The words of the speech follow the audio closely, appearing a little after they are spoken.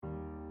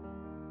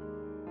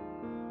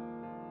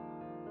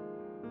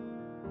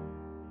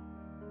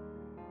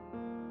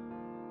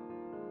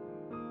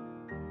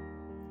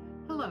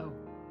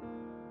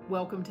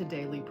Welcome to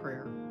Daily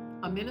Prayer,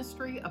 a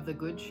ministry of the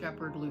Good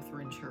Shepherd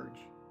Lutheran Church.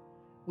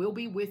 We'll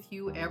be with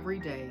you every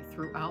day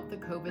throughout the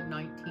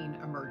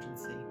COVID-19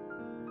 emergency.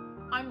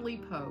 I'm Lee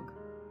Pogue.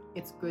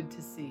 It's good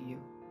to see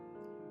you.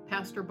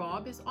 Pastor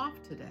Bob is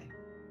off today.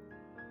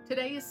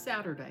 Today is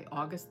Saturday,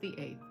 August the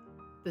 8th,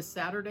 the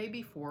Saturday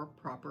before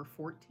Proper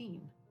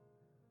 14.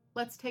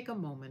 Let's take a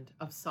moment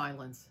of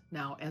silence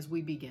now as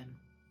we begin.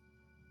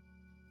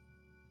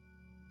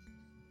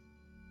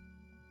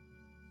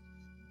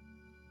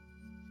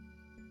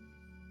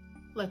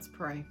 Let's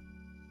pray.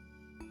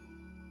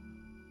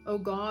 O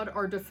God,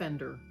 our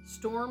defender,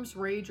 storms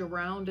rage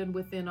around and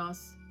within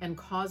us and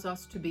cause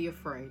us to be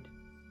afraid.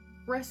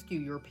 Rescue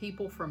your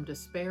people from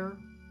despair,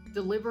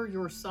 deliver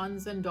your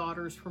sons and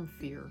daughters from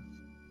fear,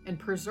 and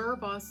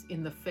preserve us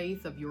in the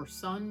faith of your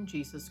Son,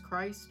 Jesus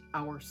Christ,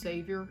 our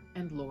Savior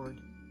and Lord.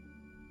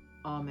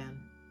 Amen.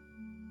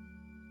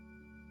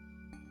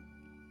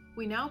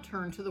 We now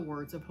turn to the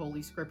words of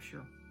Holy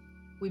Scripture.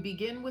 We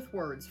begin with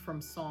words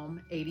from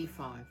Psalm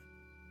 85.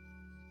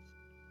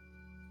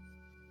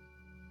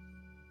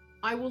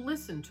 I will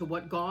listen to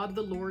what God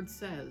the Lord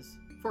says,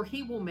 for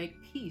he will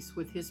make peace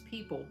with his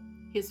people,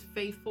 his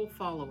faithful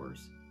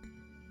followers.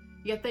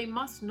 Yet they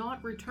must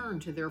not return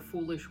to their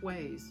foolish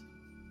ways.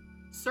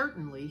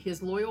 Certainly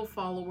his loyal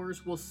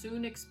followers will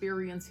soon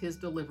experience his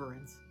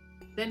deliverance.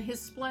 Then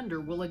his splendor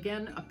will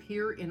again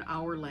appear in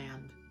our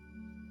land.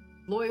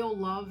 Loyal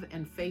love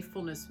and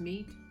faithfulness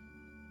meet.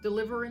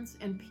 Deliverance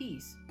and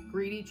peace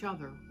greet each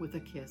other with a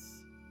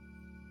kiss.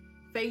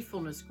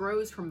 Faithfulness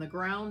grows from the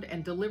ground,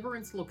 and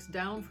deliverance looks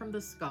down from the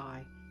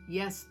sky.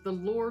 Yes, the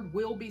Lord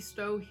will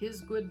bestow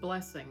his good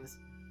blessings,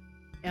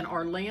 and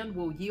our land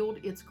will yield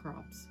its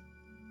crops.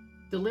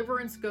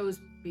 Deliverance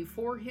goes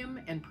before him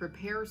and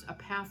prepares a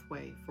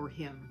pathway for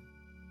him.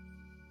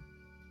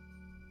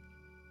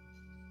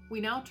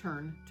 We now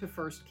turn to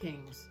 1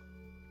 Kings,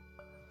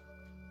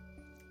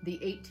 the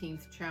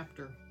 18th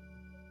chapter.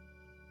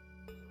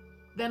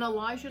 Then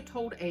Elijah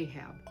told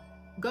Ahab,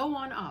 "Go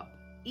on up.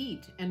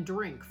 Eat and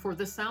drink, for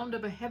the sound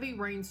of a heavy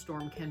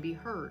rainstorm can be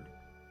heard."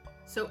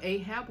 So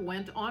Ahab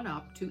went on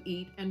up to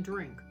eat and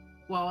drink,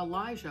 while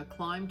Elijah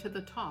climbed to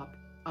the top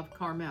of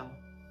Carmel.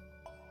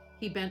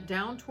 He bent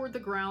down toward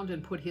the ground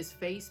and put his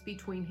face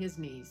between his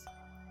knees.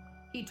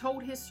 He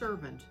told his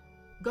servant,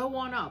 "Go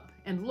on up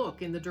and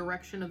look in the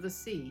direction of the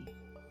sea."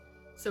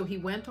 So he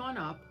went on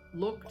up,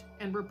 looked,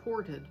 and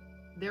reported,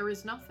 "There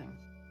is nothing."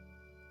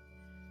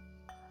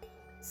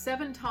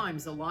 7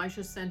 times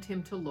Elijah sent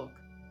him to look.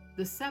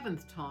 The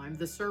 7th time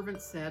the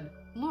servant said,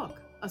 "Look,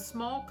 a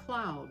small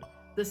cloud,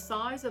 the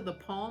size of the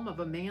palm of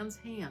a man's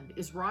hand,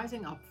 is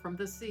rising up from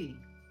the sea."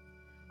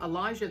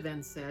 Elijah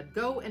then said,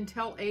 "Go and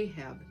tell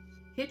Ahab,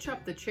 hitch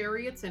up the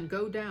chariots and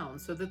go down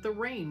so that the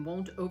rain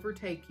won't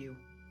overtake you."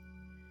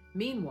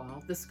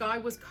 Meanwhile, the sky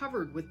was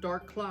covered with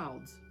dark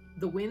clouds.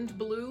 The wind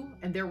blew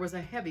and there was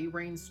a heavy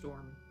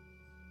rainstorm.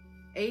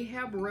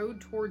 Ahab rode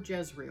toward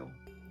Jezreel.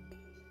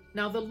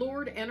 Now the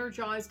Lord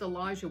energized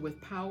Elijah with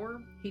power.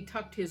 He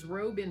tucked his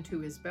robe into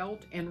his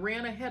belt and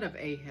ran ahead of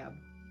Ahab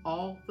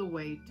all the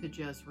way to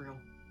Jezreel.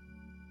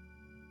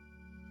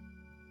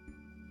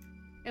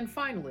 And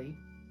finally,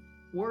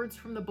 words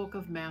from the book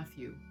of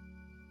Matthew.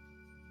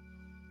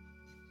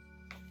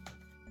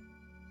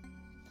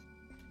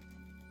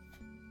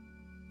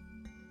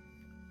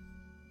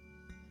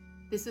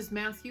 This is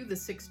Matthew, the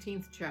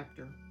 16th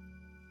chapter.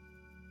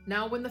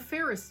 Now when the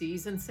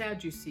Pharisees and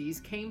Sadducees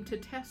came to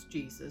test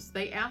Jesus,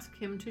 they asked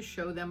him to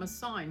show them a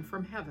sign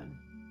from heaven.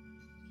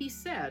 He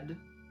said,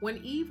 "When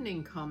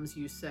evening comes,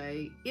 you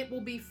say, 'It will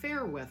be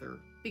fair weather,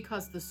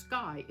 because the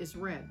sky is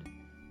red.'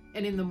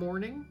 And in the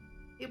morning,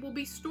 'It will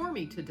be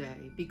stormy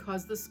today,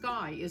 because the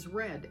sky is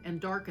red and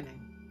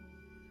darkening.'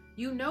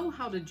 You know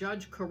how to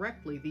judge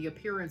correctly the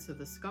appearance of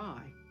the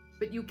sky,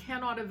 but you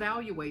cannot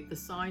evaluate the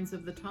signs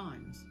of the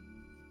times.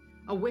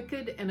 A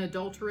wicked and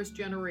adulterous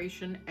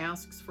generation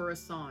asks for a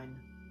sign,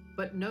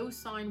 but no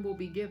sign will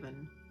be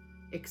given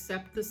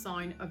except the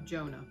sign of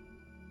Jonah."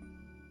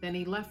 Then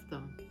he left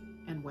them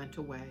and went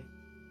away.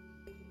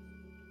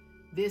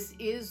 This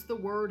is the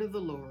word of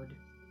the Lord.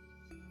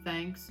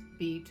 Thanks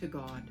be to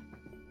God.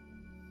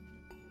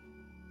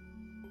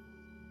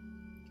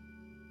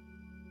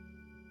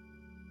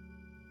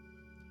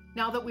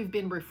 Now that we've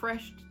been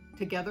refreshed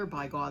together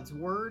by God's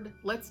word,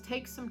 let's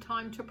take some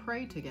time to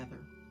pray together.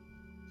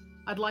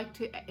 I'd like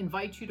to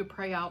invite you to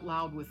pray out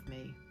loud with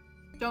me.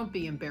 Don't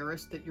be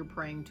embarrassed that you're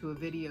praying to a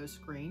video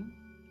screen.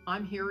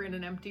 I'm here in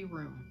an empty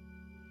room.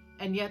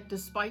 And yet,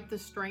 despite the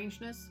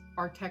strangeness,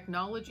 our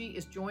technology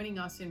is joining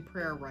us in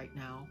prayer right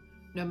now,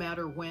 no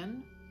matter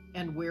when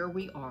and where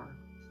we are.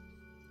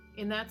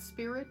 In that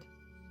spirit,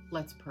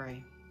 let's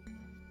pray.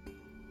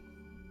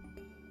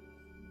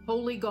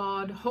 Holy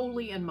God,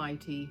 holy and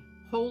mighty,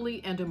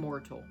 holy and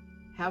immortal,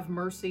 have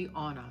mercy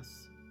on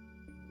us.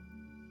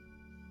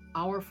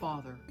 Our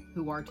Father,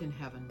 who art in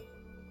heaven,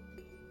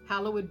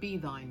 hallowed be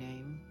thy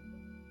name.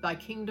 Thy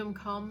kingdom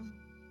come,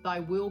 thy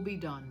will be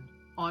done,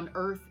 on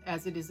earth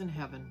as it is in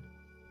heaven.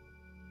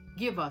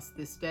 Give us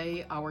this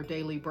day our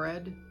daily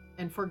bread,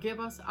 and forgive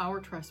us our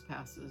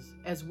trespasses,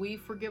 as we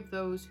forgive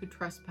those who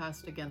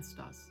trespass against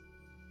us.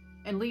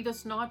 And lead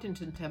us not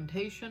into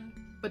temptation,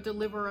 but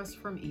deliver us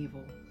from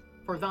evil.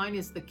 For thine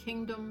is the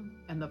kingdom,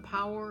 and the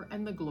power,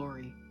 and the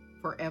glory,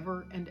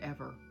 forever and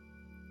ever.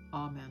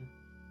 Amen.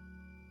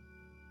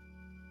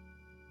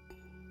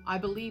 I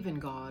believe in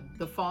God,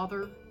 the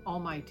Father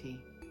Almighty,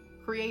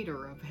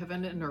 creator of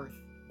heaven and earth.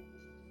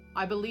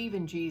 I believe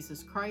in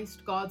Jesus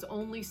Christ, God's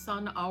only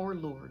Son, our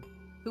Lord,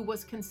 who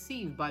was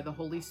conceived by the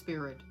Holy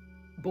Spirit,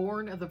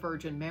 born of the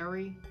Virgin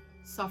Mary,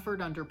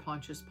 suffered under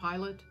Pontius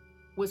Pilate,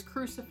 was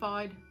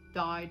crucified,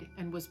 died,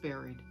 and was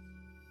buried.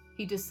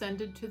 He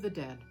descended to the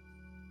dead.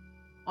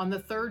 On the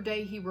third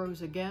day he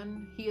rose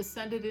again. He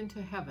ascended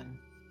into heaven.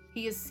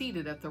 He is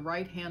seated at the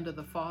right hand of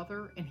the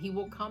Father, and he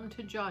will come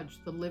to judge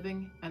the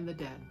living and the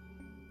dead.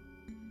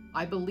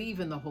 I believe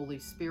in the Holy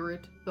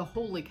Spirit, the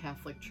Holy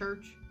Catholic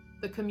Church,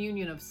 the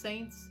communion of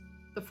saints,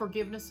 the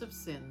forgiveness of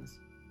sins,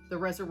 the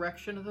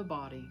resurrection of the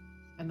body,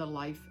 and the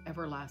life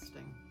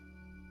everlasting.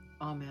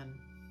 Amen.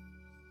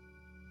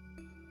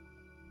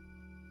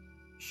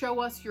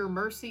 Show us your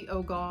mercy,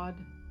 O God,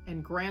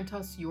 and grant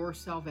us your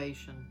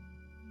salvation.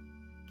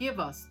 Give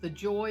us the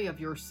joy of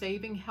your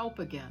saving help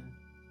again,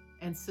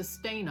 and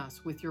sustain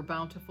us with your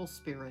bountiful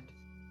Spirit.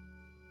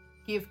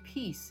 Give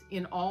peace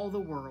in all the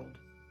world,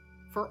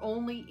 for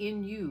only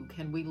in you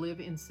can we live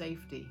in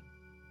safety.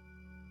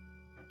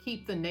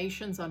 Keep the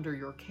nations under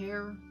your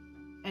care,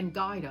 and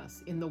guide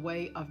us in the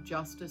way of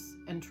justice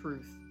and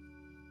truth.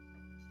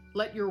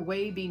 Let your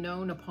way be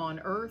known upon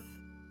earth,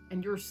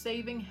 and your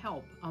saving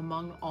help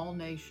among all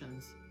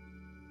nations.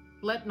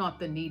 Let not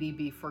the needy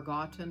be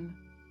forgotten,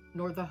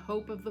 nor the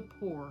hope of the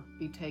poor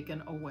be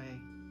taken away.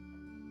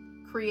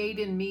 Create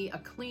in me a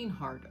clean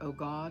heart, O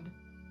God,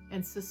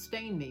 and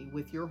sustain me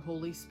with your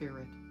Holy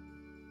Spirit.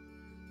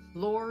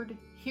 Lord,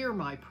 hear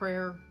my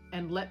prayer,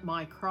 and let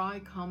my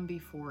cry come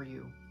before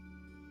you.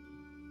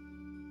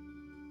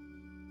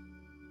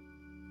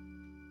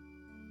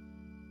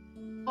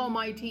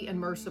 Almighty and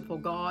merciful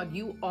God,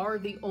 you are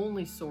the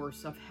only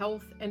source of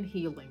health and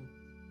healing.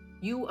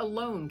 You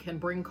alone can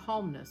bring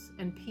calmness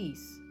and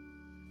peace.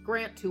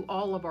 Grant to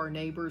all of our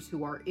neighbors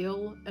who are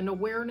ill an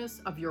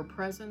awareness of your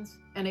presence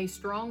and a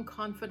strong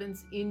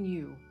confidence in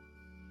you.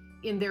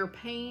 In their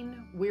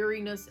pain,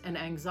 weariness, and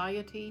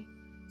anxiety,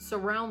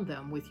 surround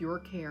them with your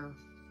care.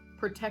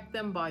 Protect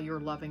them by your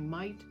loving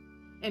might,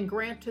 and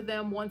grant to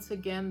them once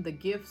again the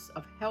gifts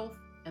of health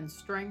and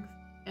strength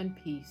and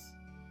peace.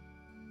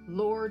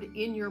 Lord,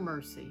 in your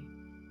mercy,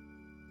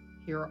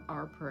 hear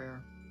our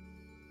prayer.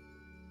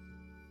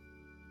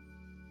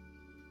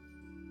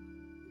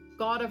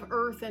 God of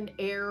earth and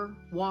air,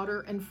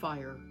 water and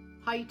fire,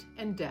 height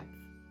and depth,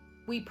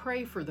 we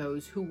pray for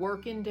those who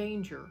work in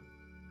danger,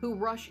 who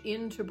rush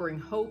in to bring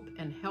hope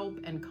and help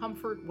and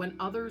comfort when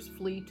others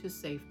flee to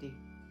safety,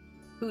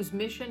 whose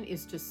mission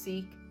is to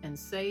seek and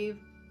save,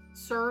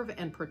 serve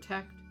and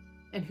protect,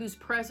 and whose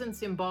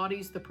presence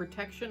embodies the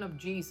protection of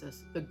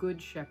Jesus, the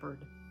Good Shepherd.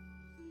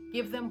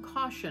 Give them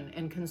caution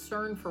and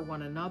concern for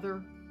one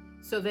another,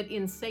 so that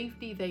in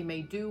safety they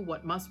may do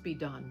what must be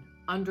done,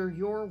 under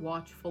your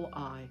watchful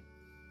eye.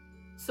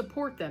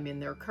 Support them in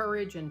their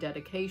courage and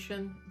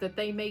dedication, that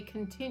they may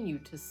continue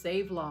to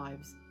save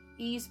lives,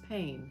 ease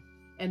pain,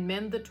 and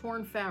mend the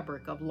torn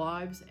fabric of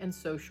lives and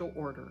social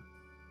order.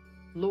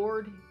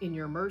 Lord, in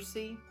your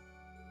mercy,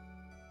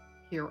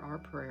 hear our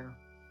prayer.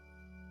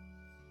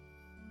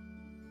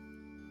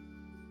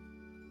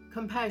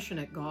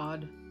 Compassionate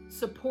God,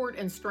 support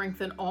and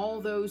strengthen all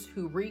those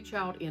who reach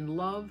out in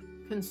love,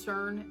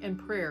 concern, and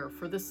prayer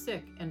for the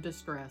sick and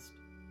distressed.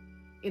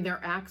 In their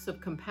acts of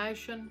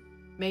compassion,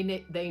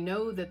 may they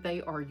know that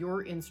they are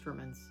your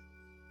instruments.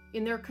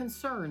 In their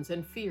concerns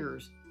and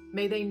fears,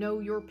 may they know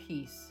your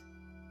peace.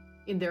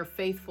 In their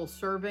faithful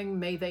serving,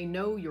 may they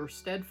know your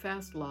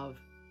steadfast love.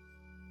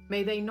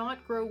 May they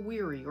not grow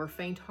weary or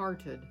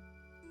faint-hearted.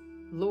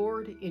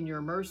 Lord, in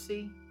your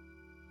mercy,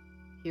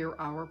 hear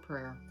our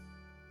prayer.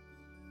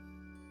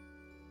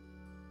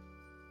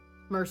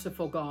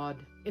 Merciful God,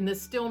 in the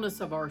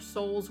stillness of our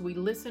souls, we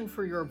listen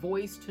for your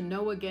voice to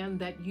know again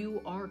that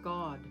you are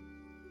God.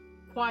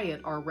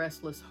 Quiet our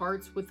restless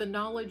hearts with the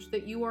knowledge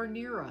that you are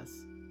near us,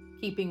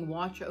 keeping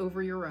watch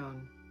over your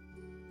own.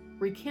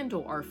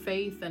 Rekindle our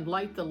faith and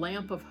light the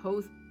lamp of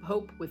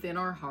hope within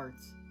our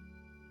hearts.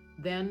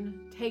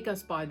 Then take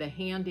us by the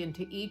hand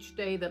into each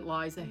day that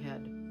lies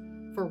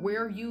ahead, for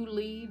where you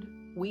lead,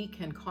 we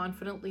can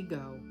confidently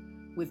go,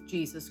 with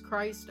Jesus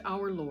Christ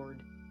our Lord,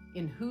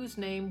 in whose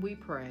name we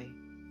pray.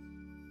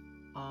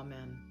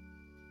 Amen.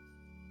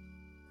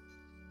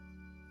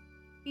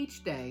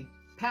 Each day,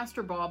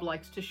 Pastor Bob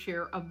likes to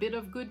share a bit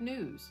of good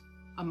news,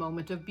 a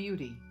moment of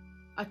beauty,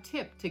 a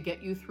tip to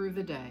get you through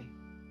the day.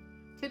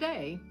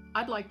 Today,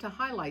 I'd like to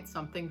highlight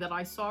something that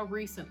I saw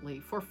recently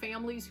for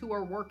families who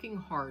are working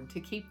hard to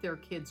keep their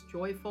kids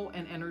joyful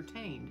and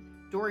entertained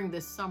during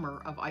this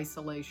summer of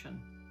isolation.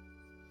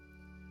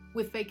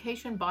 With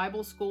vacation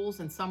Bible schools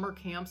and summer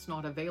camps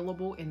not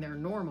available in their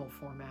normal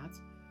formats,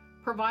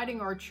 Providing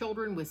our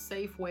children with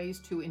safe ways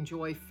to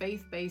enjoy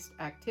faith-based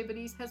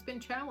activities has been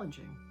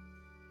challenging.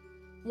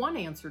 One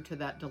answer to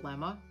that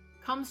dilemma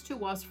comes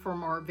to us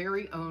from our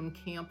very own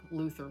Camp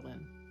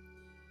Lutherland.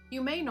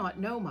 You may not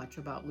know much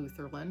about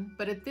Lutherland,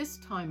 but at this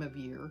time of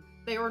year,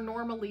 they are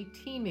normally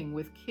teeming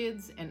with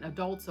kids and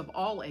adults of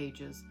all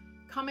ages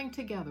coming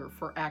together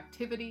for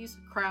activities,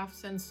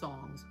 crafts, and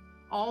songs,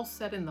 all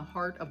set in the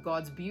heart of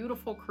God's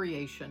beautiful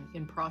creation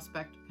in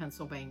Prospect,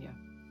 Pennsylvania.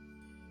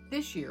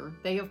 This year,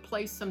 they have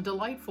placed some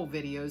delightful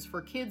videos for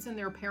kids and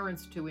their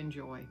parents to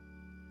enjoy.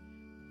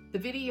 The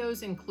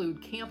videos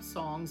include camp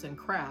songs and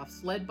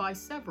crafts led by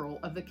several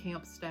of the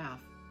camp staff.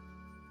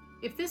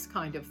 If this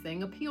kind of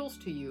thing appeals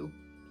to you,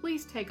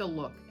 please take a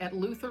look at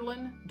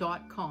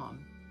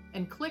Lutherland.com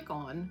and click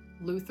on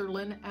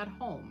Lutherland at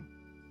Home.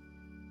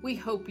 We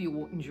hope you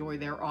will enjoy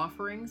their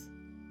offerings,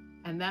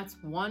 and that's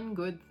one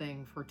good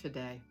thing for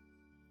today.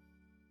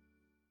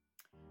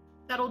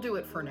 That'll do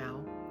it for now.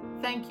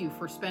 Thank you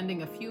for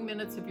spending a few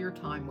minutes of your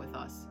time with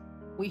us.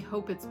 We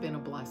hope it's been a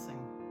blessing.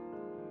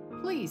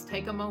 Please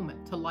take a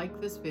moment to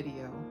like this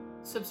video,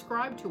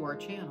 subscribe to our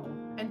channel,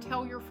 and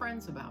tell your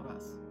friends about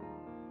us.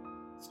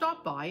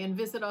 Stop by and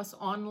visit us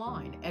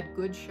online at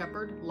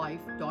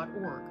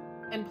goodshepherdlife.org,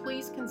 and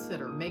please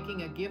consider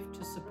making a gift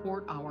to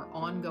support our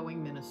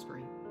ongoing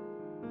ministry.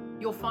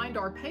 You'll find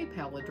our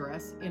PayPal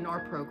address in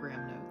our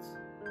program notes.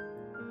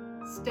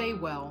 Stay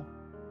well,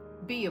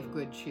 be of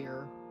good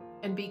cheer,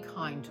 and be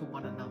kind to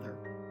one another.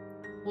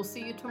 We'll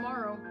see you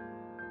tomorrow.